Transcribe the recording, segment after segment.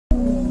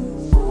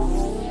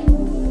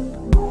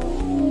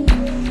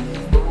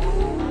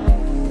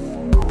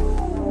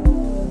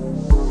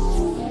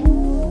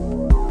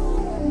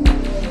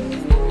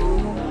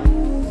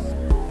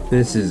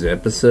This is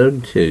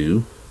episode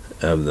 2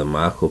 of the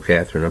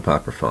MICHAEL-KATHERINE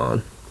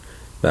Apocryphon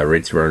by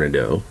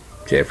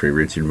Jeffrey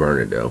Richard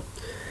Vernadeau.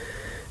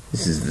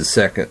 This is the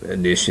second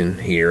edition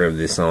here of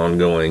this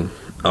ongoing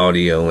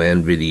audio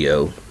and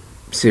video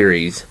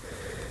series,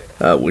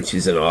 which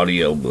is an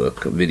audio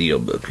book, a video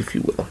book, if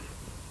you will.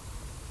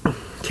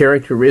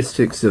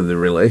 Characteristics of the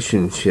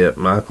relationship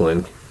Michael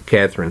and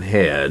Catherine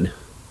had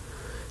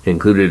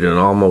included an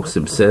almost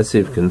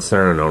obsessive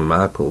concern on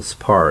Michael's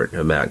part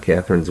about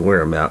Catherine's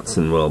whereabouts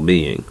and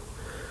well-being.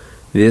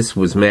 This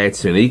was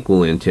matched in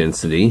equal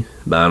intensity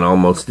by an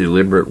almost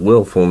deliberate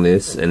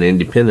willfulness and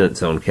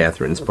independence on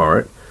Catherine's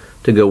part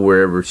to go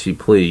wherever she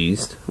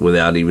pleased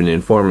without even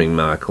informing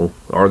Michael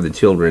or the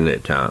children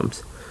at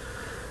times.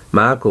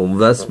 Michael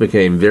thus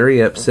became very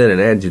upset and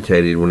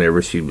agitated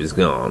whenever she was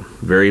gone,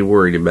 very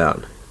worried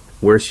about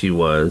where she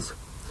was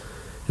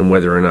and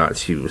whether or not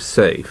she was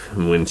safe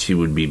and when she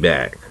would be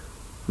back.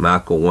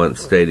 Michael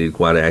once stated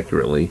quite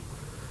accurately,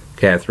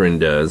 "Catherine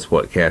does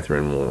what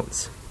Catherine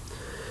wants."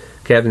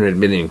 Catherine had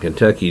been in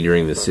Kentucky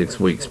during the 6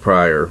 weeks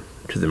prior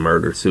to the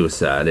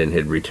murder-suicide and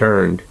had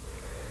returned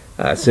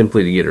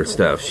simply to get her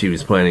stuff. She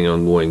was planning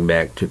on going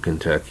back to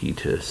Kentucky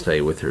to stay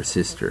with her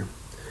sister.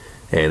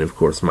 And, of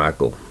course,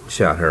 Michael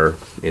shot her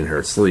in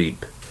her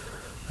sleep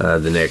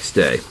the next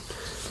day.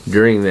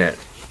 During that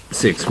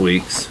 6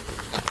 weeks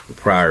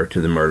prior to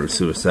the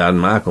murder-suicide,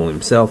 Michael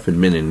himself had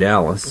been in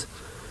Dallas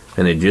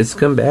and had just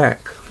come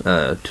back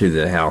to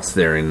the house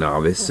there in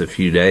Novice a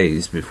few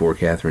days before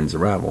Catherine's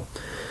arrival.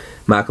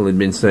 Michael had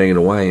been staying in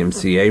a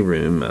YMCA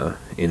room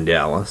in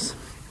Dallas,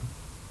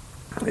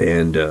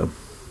 and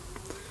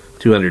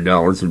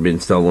 $200 had been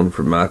stolen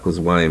from Michael's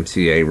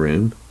YMCA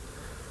room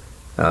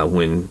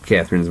when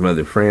Catherine's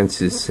mother,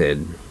 Frances,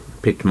 had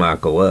picked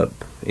Michael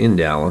up in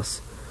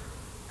Dallas,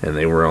 and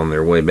they were on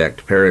their way back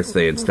to Paris.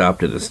 They had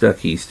stopped at a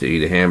Stuckey's to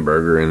eat a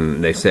hamburger,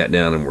 and they sat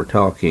down and were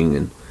talking,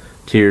 and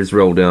tears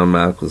rolled down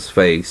Michael's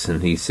face,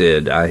 and he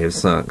said, "I have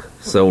sunk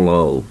so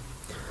low."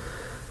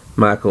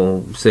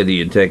 Michael said he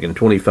had taken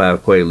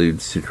 25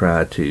 Quaaludes to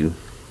try to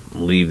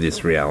leave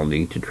this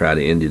reality, to try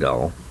to end it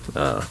all,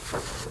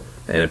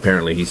 and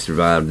apparently he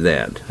survived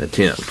that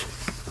attempt.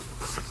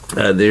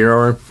 There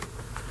are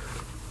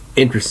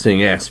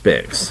interesting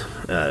aspects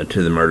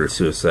to the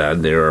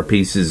murder-suicide. There are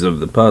pieces of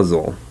the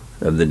puzzle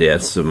of the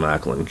deaths of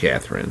Michael and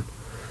Catherine.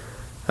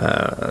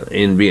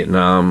 In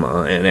Vietnam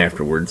and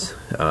afterwards,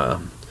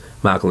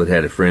 Michael had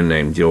had a friend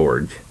named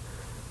George,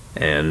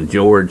 and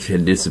George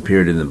had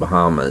disappeared in the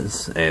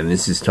Bahamas, and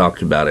this is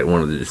talked about at one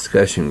of the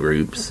discussion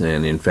groups,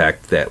 and in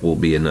fact that will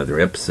be another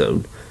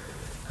episode.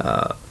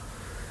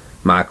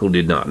 Michael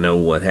did not know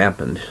what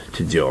happened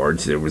to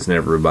George. There was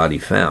never a body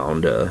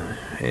found,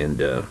 and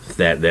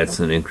that's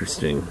an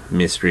interesting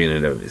mystery in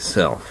and of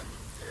itself.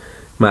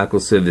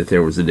 Michael said that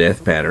there was a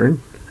death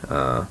pattern.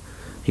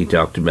 He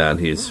talked about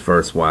his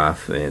first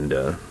wife and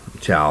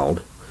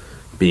child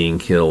being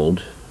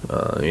killed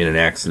in an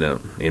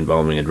accident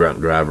involving a drunk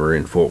driver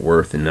in Fort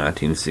Worth in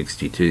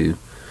 1962.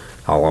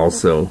 I'll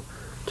also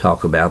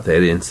talk about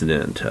that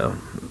incident.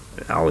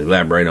 I'll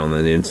elaborate on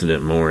that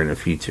incident more in a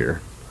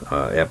future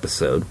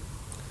episode.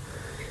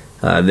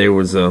 There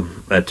was a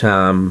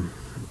time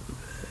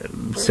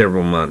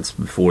several months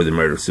before the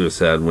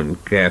murder-suicide when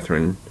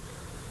Catherine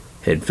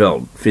had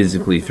felt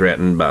physically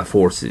threatened by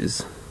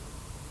forces.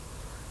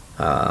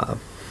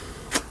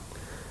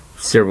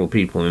 Several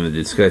people in the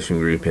discussion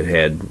group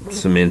had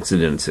some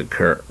incidents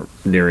occur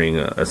during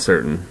a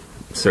certain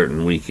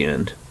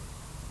weekend.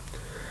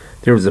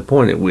 There was a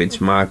point at which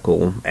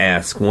Michael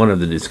asked one of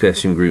the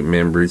discussion group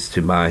members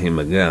to buy him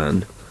a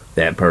gun.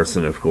 That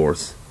person, of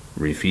course,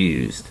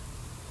 refused.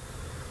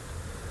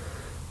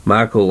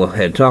 Michael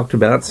had talked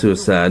about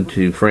suicide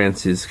to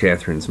Frances,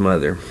 Catherine's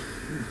mother.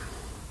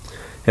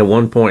 At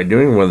one point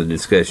during one of the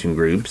discussion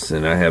groups,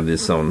 and I have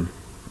this on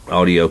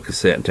audio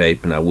cassette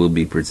tape, and I will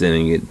be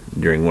presenting it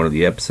during one of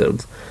the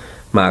episodes,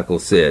 Michael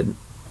said,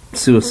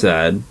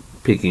 "Suicide,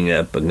 picking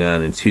up a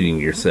gun and shooting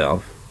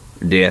yourself.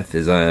 Death,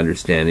 as I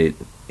understand it,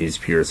 is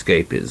pure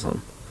escapism."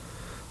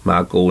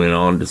 Michael went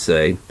on to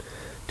say,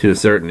 "To a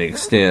certain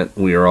extent,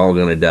 we are all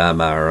going to die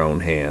by our own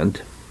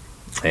hand."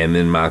 And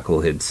then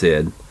Michael had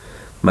said,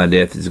 "My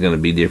death is going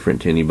to be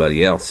different to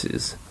anybody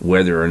else's.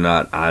 Whether or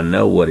not I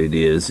know what it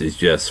is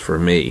just for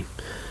me."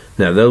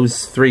 Now,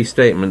 those three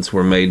statements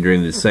were made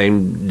during the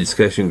same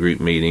discussion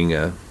group meeting,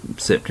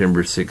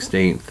 September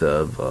 16th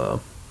of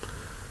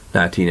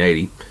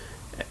 1980.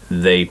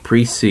 They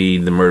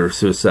precede the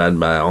murder-suicide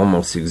by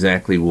almost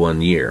exactly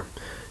 1 year.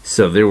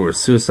 So there was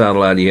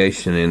suicidal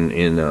ideation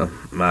in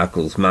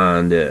Michael's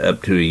mind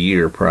up to a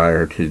year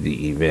prior to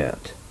the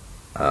event.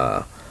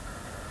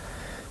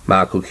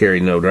 Michael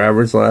carried no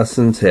driver's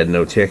license, had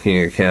no checking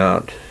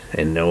account,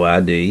 and no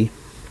ID.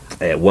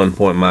 At one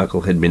point,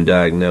 Michael had been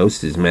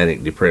diagnosed as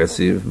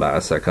manic-depressive by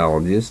a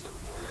psychologist.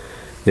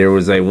 There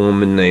was a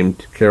woman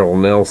named Carol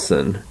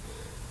Nelson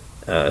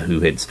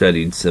who had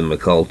studied some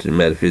occult and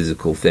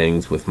metaphysical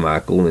things with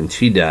Michael, and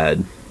she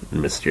died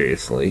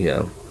mysteriously.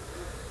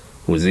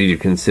 Was either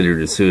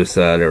considered a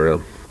suicide or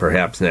a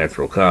perhaps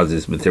natural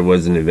causes, but there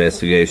was an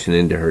investigation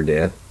into her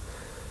death.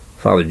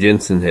 Father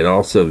Jensen had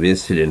also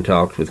visited and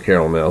talked with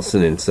Carol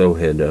Nelson, and so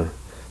had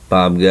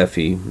Bob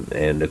Guffey.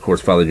 And, of course,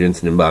 Father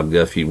Jensen and Bob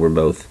Guffey were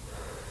both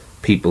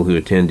people who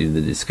attended the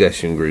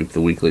discussion group,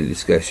 the weekly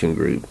discussion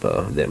group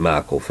that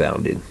Michael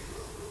founded.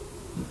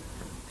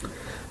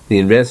 The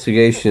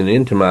investigation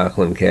into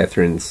Michael and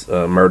Katherine's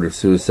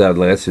murder-suicide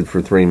lasted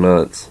for 3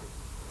 months.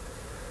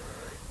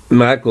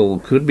 Michael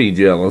could be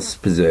jealous,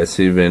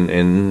 possessive,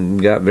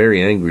 and got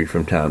very angry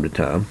from time to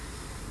time.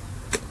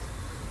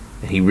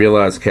 He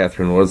realized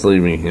Katherine was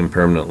leaving him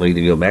permanently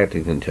to go back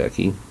to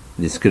Kentucky.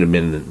 This could have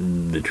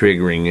been the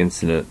triggering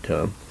incident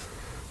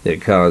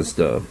that caused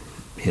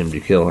him to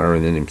kill her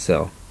and then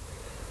himself.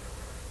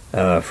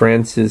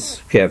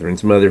 Frances,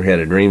 Katherine's mother, had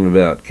a dream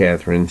about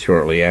Katherine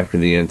shortly after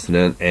the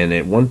incident, and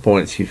at one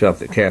point she felt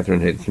that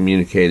Katherine had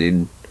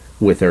communicated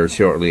with her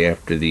shortly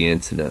after the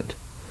incident.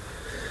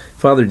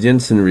 Father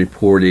Jensen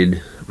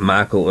reported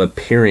Michael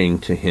appearing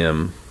to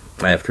him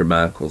after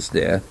Michael's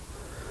death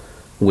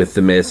with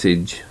the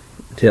message,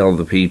 "Tell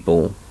the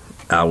people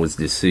I was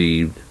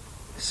deceived,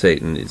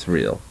 Satan is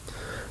real."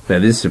 Now,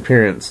 this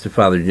appearance to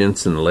Father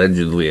Jensen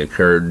allegedly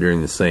occurred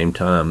during the same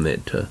time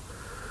that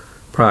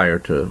prior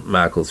to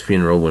Michael's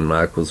funeral, when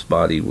Michael's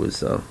body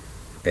was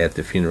at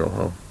the funeral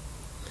home.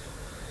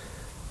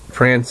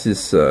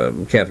 Frances,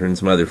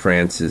 Katherine's mother,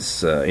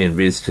 Frances, in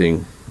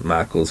visiting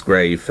Michael's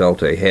grave,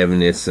 felt a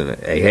heaviness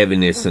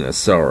and a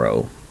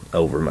sorrow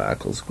over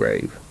Michael's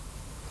grave.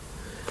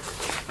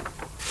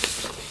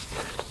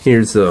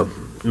 Here's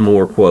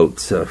more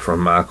quotes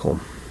from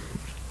Michael.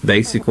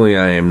 "Basically,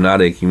 I am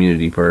not a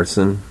community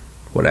person.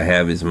 What I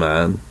have is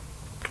mine.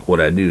 What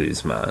I do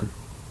is mine.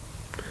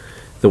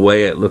 The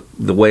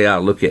way I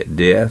look at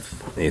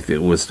death, if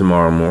it was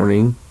tomorrow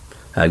morning,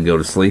 I'd go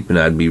to sleep and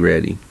I'd be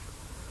ready.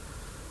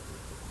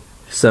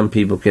 Some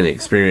people can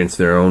experience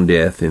their own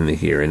death in the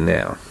here and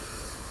now."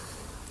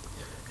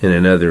 In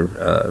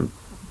another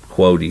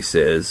quote, he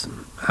says,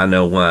 "I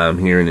know why I'm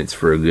here, and it's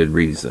for a good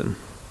reason.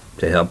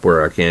 To help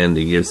where I can,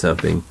 to give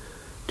something,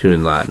 to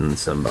enlighten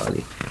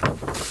somebody."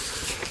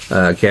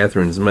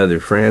 Katherine's mother,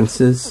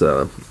 Frances,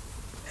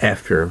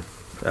 after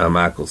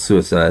Michael's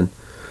suicide,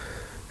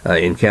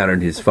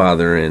 encountered his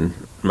father, and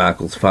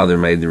Michael's father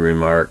made the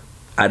remark,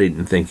 "I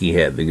didn't think he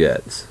had the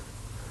guts."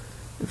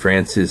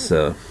 Frances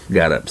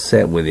got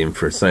upset with him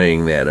for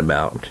saying that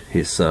about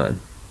his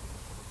son.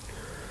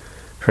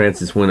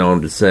 Frances went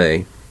on to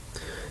say,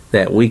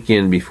 "That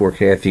weekend before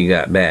Kathy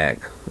got back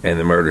and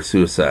the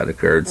murder-suicide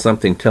occurred,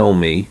 something told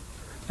me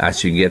I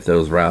should get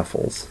those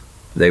rifles.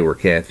 They were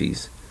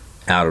Kathy's,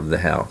 out of the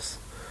house.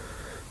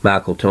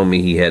 Michael told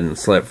me he hadn't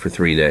slept for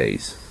 3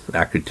 days.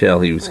 I could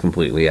tell he was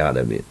completely out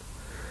of it.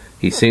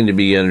 He seemed to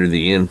be under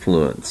the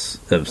influence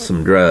of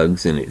some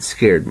drugs, and it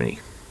scared me.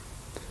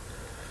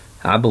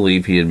 I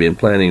believe he had been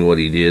planning what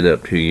he did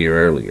up to a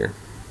year earlier.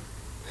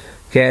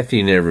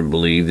 Kathy never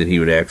believed that he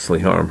would actually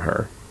harm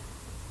her.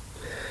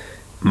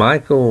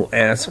 Michael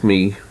asked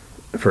me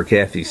for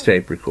Kathy's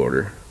tape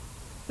recorder,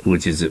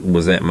 which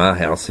was at my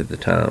house at the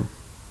time.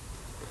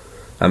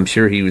 I'm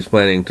sure he was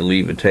planning to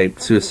leave a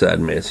taped suicide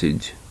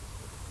message,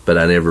 but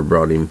I never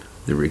brought him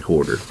the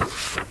recorder."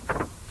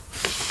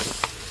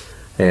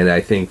 And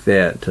I think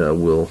that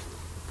will,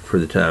 for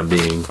the time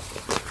being,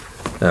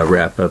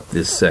 wrap up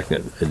this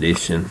second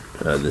edition,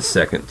 the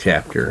second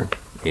chapter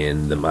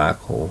in the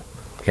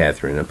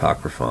MICHAEL-KATHERINE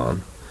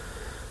Apocryphon.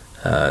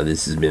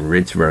 This has been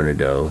Rich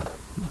Vernadeau,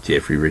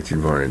 Jeffrey Richard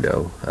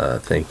Vernadeau.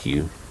 Thank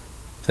you.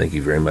 Thank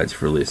you very much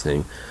for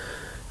listening.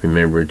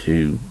 Remember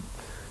to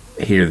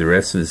hear the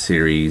rest of the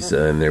series,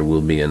 and there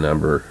will be a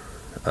number,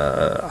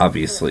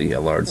 obviously a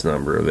large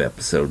number of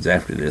episodes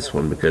after this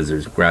one, because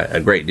there's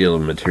a great deal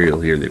of material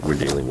here that we're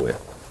dealing with.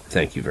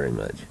 Thank you very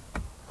much.